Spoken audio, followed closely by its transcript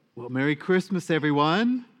Well, Merry Christmas,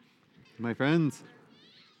 everyone. My friends,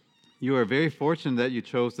 you are very fortunate that you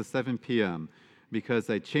chose the 7 p.m. because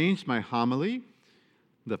I changed my homily.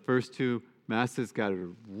 The first two masses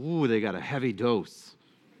they got a heavy dose.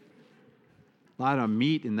 A lot of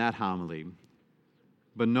meat in that homily.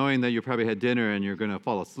 But knowing that you probably had dinner and you're going to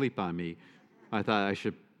fall asleep on me, I thought I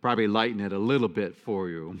should probably lighten it a little bit for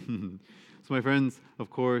you. So, my friends, of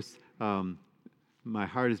course, my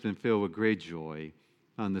heart has been filled with great joy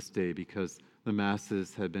on this day because the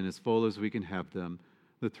masses have been as full as we can have them.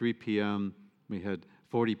 The 3 p.m., we had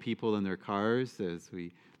 40 people in their cars, as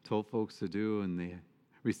we told folks to do, and they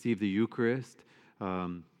received the Eucharist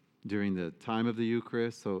during the time of the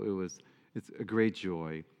Eucharist. So it's a great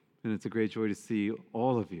joy, and it's a great joy to see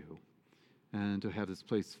all of you and to have this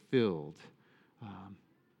place filled.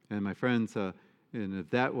 And my friends, and if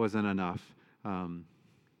that wasn't enough,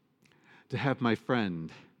 to have my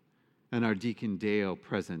friend and our Deacon Dale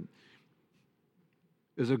present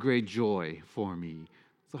is a great joy for me.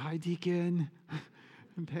 So hi, Deacon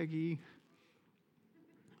and Peggy.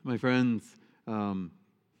 My friends,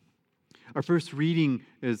 our first reading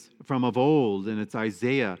is from of old, and it's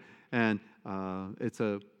Isaiah, and it's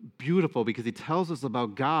a beautiful because he tells us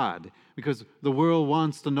about God, because the world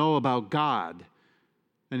wants to know about God,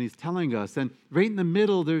 and he's telling us. And right in the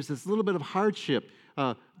middle, there's this little bit of hardship.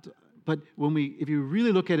 But if you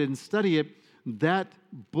really look at it and study it, that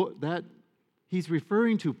he's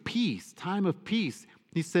referring to peace, time of peace.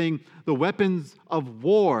 He's saying the weapons of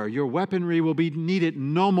war, your weaponry will be needed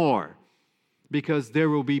no more, because there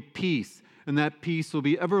will be peace, and that peace will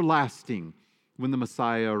be everlasting when the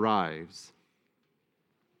Messiah arrives.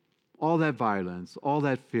 All that violence, all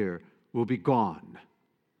that fear will be gone.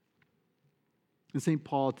 And St.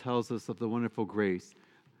 Paul tells us of the wonderful grace.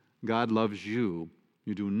 God loves you.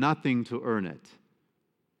 You do nothing to earn it.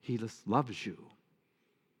 He just loves you.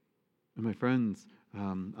 And my friends,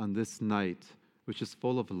 on this night, which is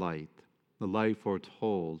full of light, the light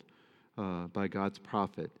foretold by God's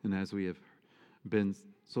prophet, and as we have been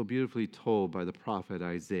so beautifully told by the prophet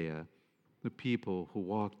Isaiah, the people who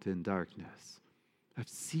walked in darkness have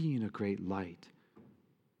seen a great light.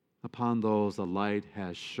 Upon those a light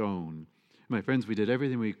has shone. My friends, we did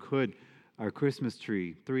everything we could. Our Christmas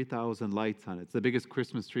tree, 3,000 lights on it. It's the biggest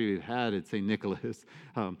Christmas tree we've had at St. Nicholas.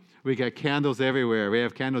 We got candles everywhere. We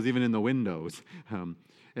have candles even in the windows.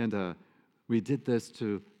 And we did this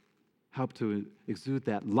to help to exude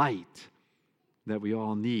that light that we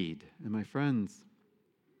all need. And my friends,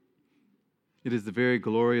 it is the very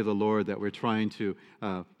glory of the Lord that we're trying to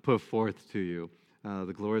put forth to you.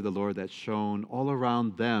 The glory of the Lord that shone all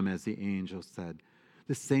around them, as the angel said.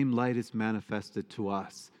 The same light is manifested to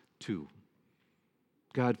us, too.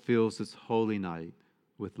 God fills this holy night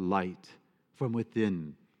with light from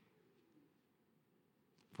within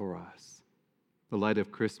for us. The light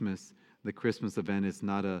of Christmas, the Christmas event, is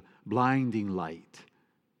not a blinding light.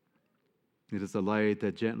 It is a light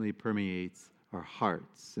that gently permeates our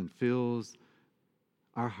hearts and fills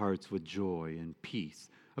our hearts with joy and peace.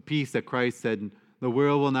 A peace that Christ said, the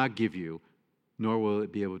world will not give you, nor will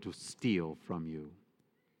it be able to steal from you.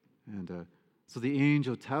 And so the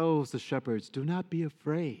angel tells the shepherds, do not be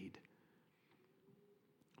afraid.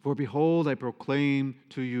 For behold, I proclaim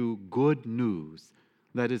to you good news.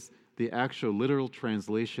 That is the actual literal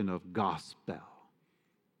translation of gospel.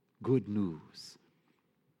 Good news.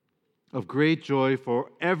 Of great joy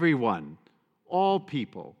for everyone, all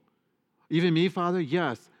people. Even me, Father?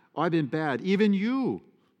 Yes, I've been bad. Even you.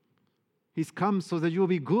 He's come so that you'll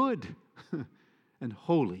be good and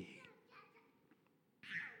holy.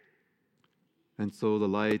 And so the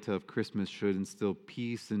light of Christmas should instill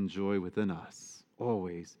peace and joy within us,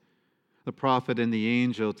 always. The prophet and the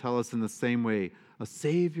angel tell us in the same way, a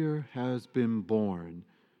Savior has been born.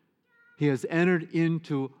 He has entered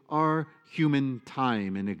into our human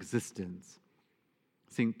time and existence.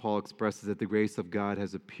 St. Paul expresses that the grace of God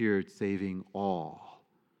has appeared, saving all.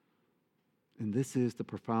 And this is the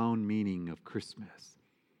profound meaning of Christmas.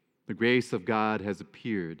 The grace of God has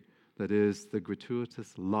appeared, that is, the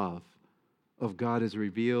gratuitous love of God is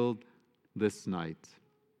revealed this night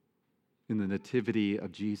in the nativity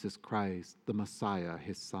of Jesus Christ, the Messiah,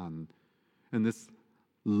 his Son. And this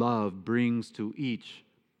love brings to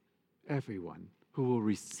everyone who will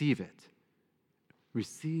receive it,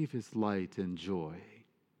 receive his light and joy.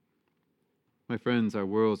 My friends, our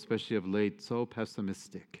world, especially of late, so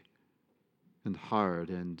pessimistic and hard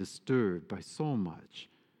and disturbed by so much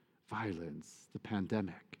violence, the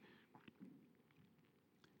pandemic.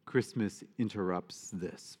 Christmas interrupts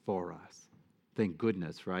this for us. Thank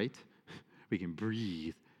goodness, right? We can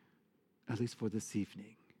breathe, at least for this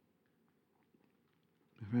evening.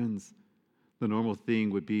 My friends, the normal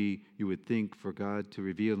thing would be, you would think, for God to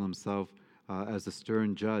reveal himself as a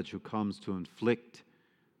stern judge who comes to inflict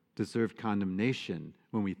deserved condemnation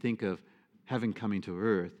when we think of heaven coming to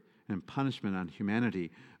earth and punishment on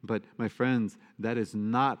humanity. But my friends, that is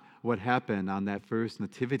not what happened on that first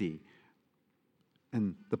nativity.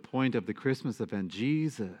 And the point of the Christmas event,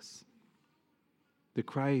 Jesus, the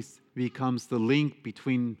Christ, becomes the link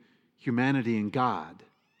between humanity and God.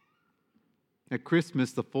 At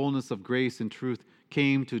Christmas, the fullness of grace and truth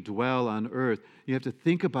came to dwell on earth. You have to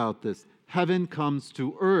think about this. Heaven comes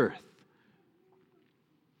to earth.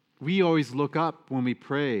 We always look up when we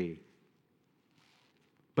pray.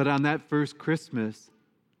 But on that first Christmas,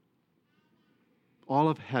 all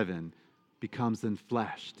of heaven becomes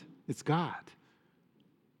enfleshed. It's God.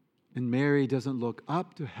 And Mary doesn't look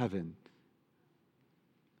up to heaven.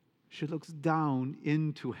 She looks down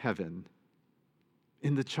into heaven,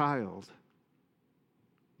 in the child,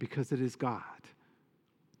 because it is God.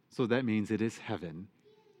 So that means it is heaven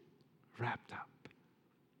wrapped up.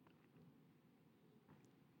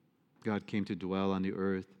 God came to dwell on the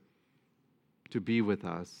earth, to be with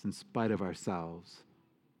us in spite of ourselves.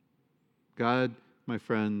 God, my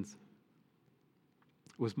friends,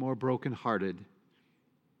 was more brokenhearted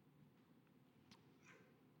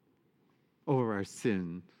over our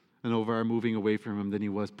sin and over our moving away from him than he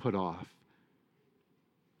was put off.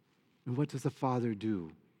 And what does a father do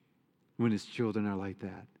when his children are like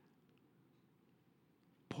that?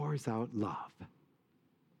 Pours out love.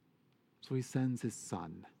 So he sends his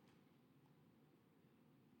son.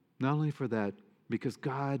 Not only for that, because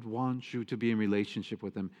God wants you to be in relationship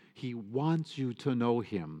with him. He wants you to know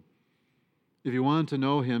him. If you want to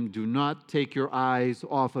know him, do not take your eyes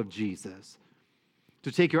off of Jesus.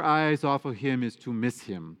 To take your eyes off of him is to miss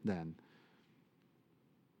him then.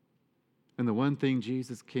 And the one thing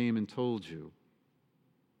Jesus came and told you,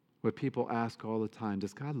 what people ask all the time,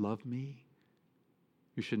 does God love me?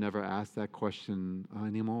 You should never ask that question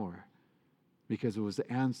anymore, because it was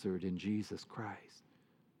answered in Jesus Christ.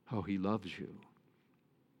 How he loves you.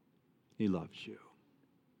 He loves you.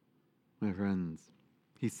 My friends,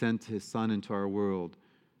 he sent his son into our world,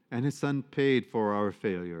 and his son paid for our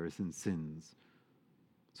failures and sins,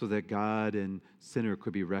 so that God and sinner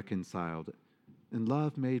could be reconciled. And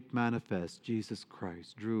love made manifest, Jesus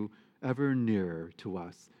Christ drew ever nearer to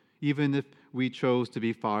us. Even if we chose to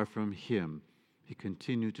be far from him, he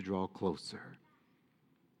continued to draw closer.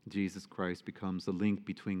 Jesus Christ becomes the link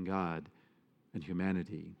between God and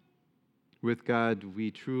humanity. With God, we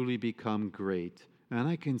truly become great. And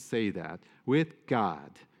I can say that, with God,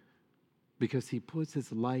 because he puts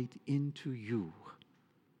his light into you.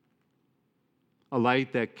 A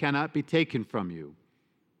light that cannot be taken from you.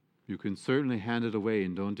 You can certainly hand it away,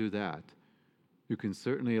 and don't do that. You can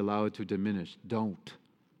certainly allow it to diminish. Don't.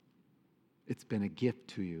 It's been a gift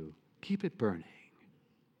to you. Keep it burning.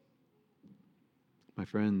 My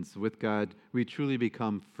friends, with God, we truly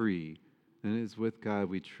become free. And it is with God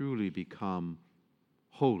we truly become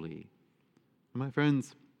holy. My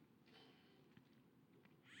friends,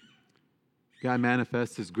 God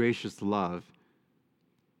manifests his gracious love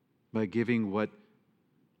by giving what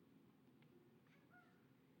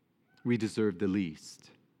we deserve the least,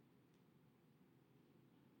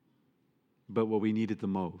 but what we needed the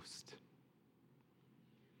most.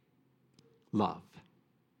 Love.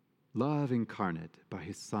 Love incarnate by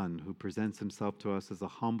his Son, who presents himself to us as a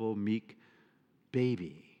humble, meek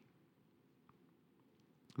baby.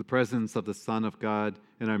 The presence of the Son of God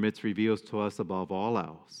in our midst reveals to us above all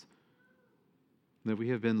else that we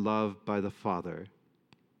have been loved by the Father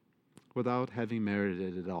without having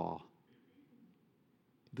merited it at all.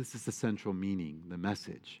 This is the central meaning, the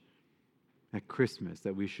message at Christmas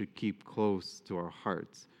that we should keep close to our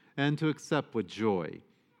hearts and to accept with joy,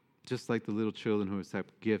 just like the little children who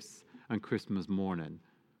accept gifts on Christmas morning.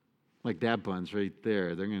 Like that bunch right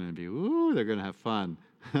there. They're going to be, they're going to have fun.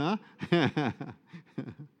 Huh?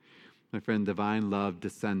 My friend, divine love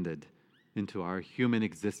descended into our human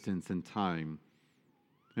existence and time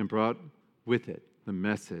and brought with it the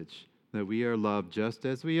message that we are loved just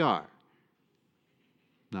as we are.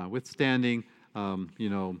 Notwithstanding,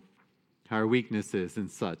 our weaknesses and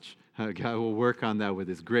such. God will work on that with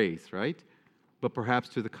his grace, right? But perhaps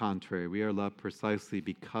to the contrary, we are loved precisely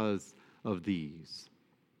because of these.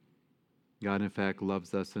 God, in fact,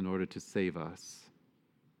 loves us in order to save us.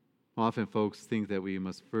 Often folks think that we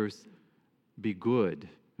must first be good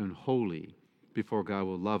and holy before God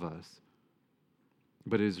will love us.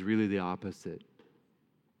 But it is really the opposite.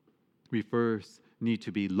 We first need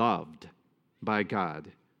to be loved by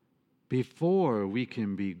God before we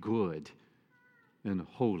can be good and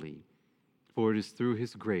holy. For it is through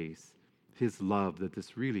His grace, His love, that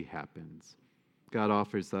this really happens. God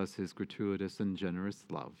offers us His gratuitous and generous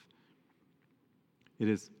love. It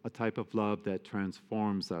is a type of love that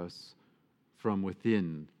transforms us from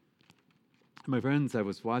within. My friends, I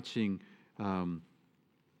was watching, do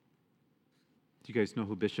you guys know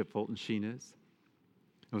who Bishop Fulton Sheen is?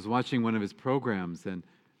 I was watching one of his programs, and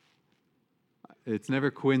it's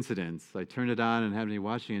never coincidence. I turned it on and had me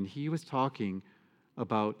watching, and he was talking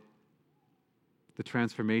about the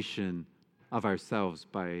transformation of ourselves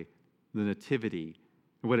by the nativity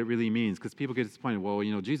and what it really means. Because people get disappointed. Well,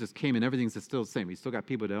 Jesus came and everything's still the same. We still got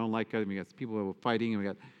people that don't like us. We got people that were fighting,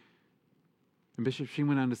 and And Bishop Sheen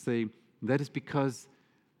went on to say, that is because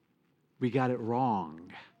we got it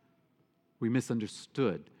wrong. We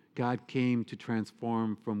misunderstood. God came to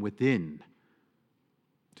transform from within,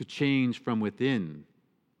 to change from within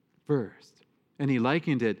first. And he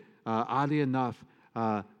likened it, oddly enough,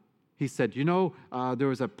 he said, there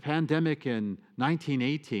was a pandemic in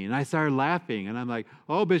 1918, and I started laughing, and I'm like,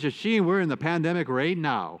 oh, Bishop Sheen, we're in the pandemic right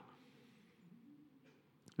now.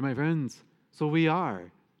 And my friends, so we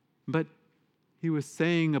are. But he was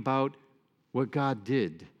saying about what God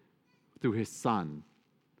did through his Son.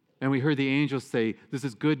 And we heard the angels say, this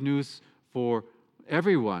is good news for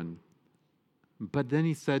everyone. But then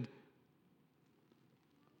he said,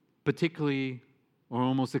 particularly or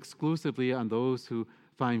almost exclusively on those who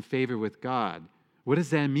find favor with God. What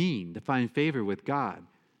does that mean, to find favor with God?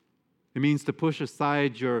 It means to push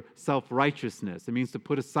aside your self-righteousness. It means to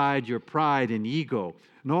put aside your pride and ego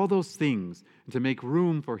and all those things and to make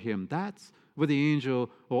room for him. That's what the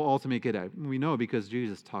angel will ultimately get at. We know because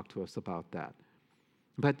Jesus talked to us about that.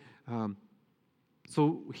 But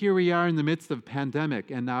so here we are in the midst of a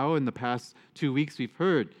pandemic, and now in the past 2 weeks we've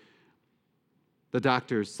heard the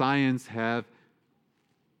doctors, science have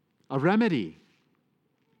a remedy.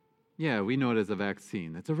 Yeah, we know it as a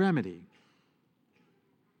vaccine. It's a remedy.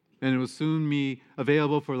 And it will soon be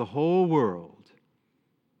available for the whole world.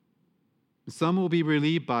 Some will be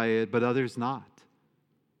relieved by it, but others not.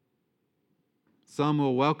 Some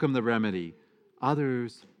will welcome the remedy,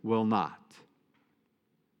 others will not.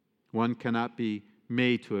 One cannot be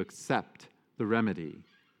made to accept the remedy.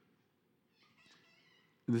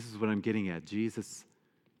 And this is what I'm getting at. Jesus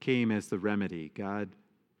came as the remedy. God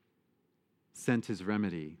sent his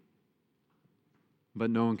remedy.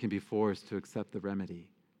 But no one can be forced to accept the remedy.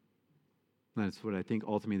 And that's what I think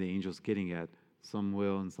ultimately the angel's getting at. Some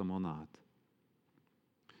will and some will not.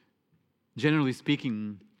 Generally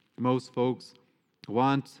speaking, most folks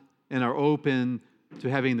want and are open to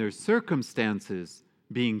having their circumstances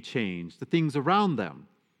being changed, the things around them,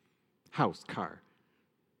 house, car,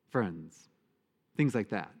 friends, things like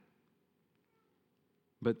that.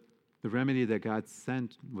 But the remedy that God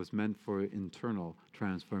sent was meant for internal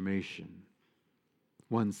transformation.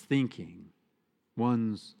 One's thinking,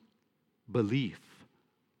 one's belief,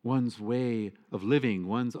 one's way of living,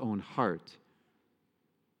 one's own heart.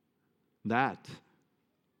 That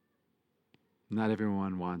not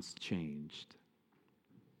everyone wants changed.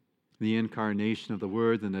 The incarnation of the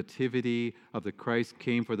Word, the nativity of the Christ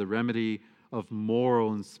came for the remedy of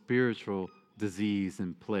moral and spiritual disease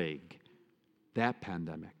and plague. That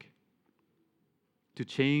pandemic. To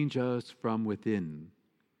change us from within.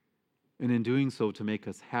 And in doing so, to make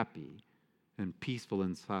us happy and peaceful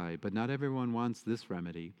inside. But not everyone wants this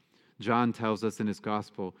remedy. John tells us in his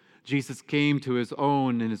gospel, Jesus came to his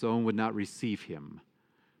own, and his own would not receive him.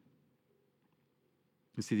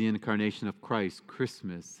 You see, the incarnation of Christ,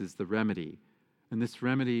 Christmas, is the remedy. And this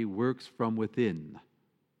remedy works from within.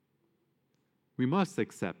 We must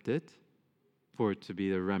accept it for it to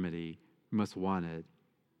be the remedy. We must want it.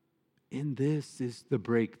 In this is the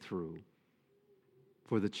breakthrough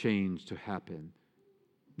for the change to happen.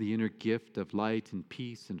 The inner gift of light and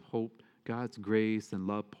peace and hope, God's grace and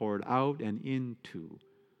love poured out and into,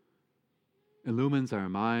 illumines our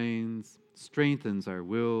minds, strengthens our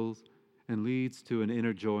wills, and leads to an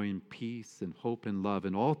inner joy and peace and hope and love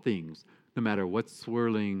in all things, no matter what's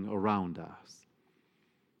swirling around us.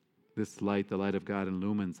 This light, the light of God,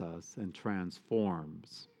 illumines us and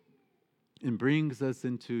transforms and brings us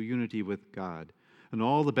into unity with God and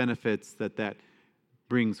all the benefits that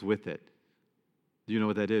brings with it. Do you know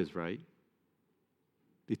what that is, right?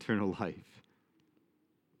 Eternal life.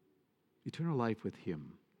 Eternal life with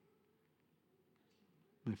him.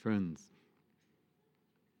 My friends,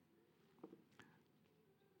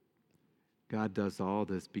 God does all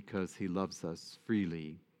this because he loves us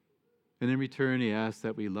freely. And in return, he asks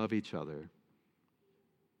that we love each other,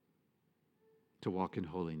 to walk in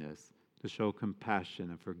holiness, to show compassion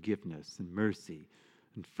and forgiveness and mercy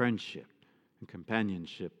and friendship and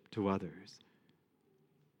companionship to others.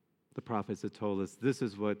 The prophets had told us this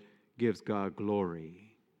is what gives God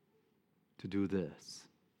glory, to do this.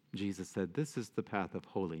 Jesus said this is the path of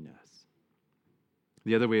holiness.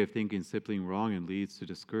 The other way of thinking is simply wrong and leads to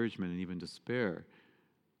discouragement and even despair.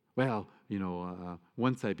 Well,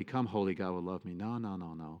 once I become holy, God will love me. No.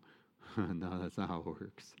 No, that's not how it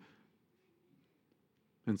works.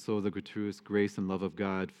 And so the gratuitous grace and love of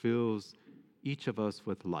God fills each of us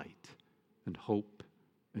with light and hope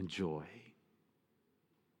and joy.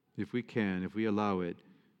 If we allow it,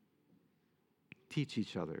 teach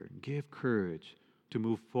each other, give courage to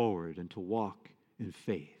move forward and to walk in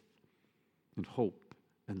faith and hope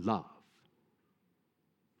and love.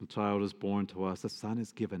 A child is born to us, a son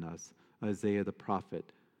is given us, Isaiah the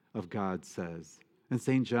prophet of God says. And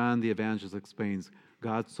St. John the evangelist explains,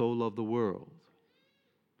 God so loved the world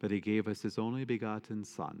that he gave us his only begotten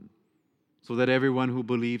Son, so that everyone who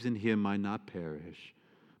believes in him might not perish,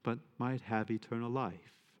 but might have eternal life.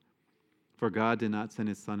 For God did not send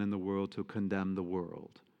his Son in the world to condemn the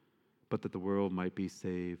world, but that the world might be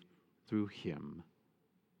saved through him,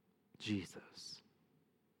 Jesus,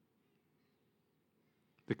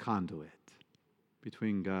 the conduit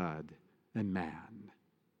between God and man,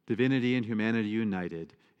 divinity and humanity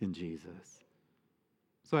united in Jesus.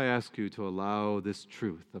 So I ask you to allow this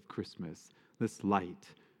truth of Christmas, this light,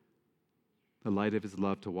 the light of his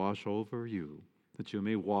love, to wash over you, that you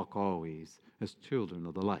may walk always as children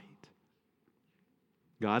of the light.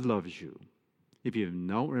 God loves you. If you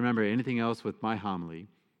don't remember anything else with my homily,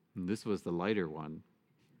 and this was the lighter one,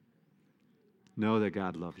 know that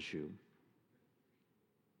God loves you.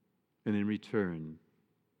 And in return,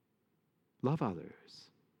 love others.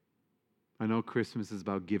 I know Christmas is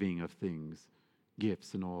about giving of things,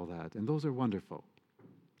 gifts and all that, and those are wonderful,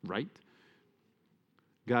 right?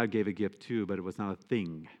 God gave a gift too, but it was not a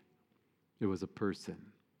thing. It was a person.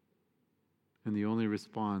 And the only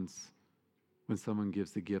response when someone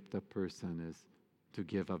gives the gift of person is to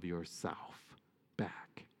give of yourself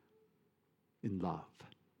back in love.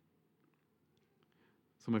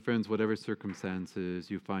 So my friends, whatever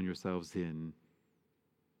circumstances you find yourselves in,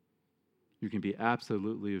 you can be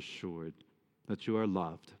absolutely assured that you are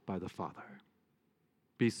loved by the Father.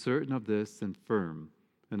 Be certain of this and firm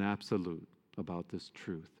and absolute about this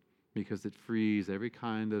truth, because it frees every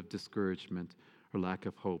kind of discouragement or lack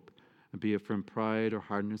of hope, and be it from pride or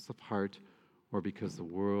hardness of heart, or because the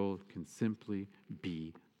world can simply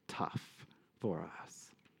be tough for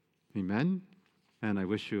us. Amen? And I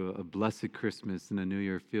wish you a blessed Christmas and a new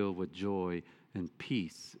year filled with joy and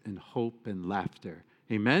peace and hope and laughter.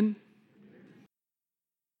 Amen?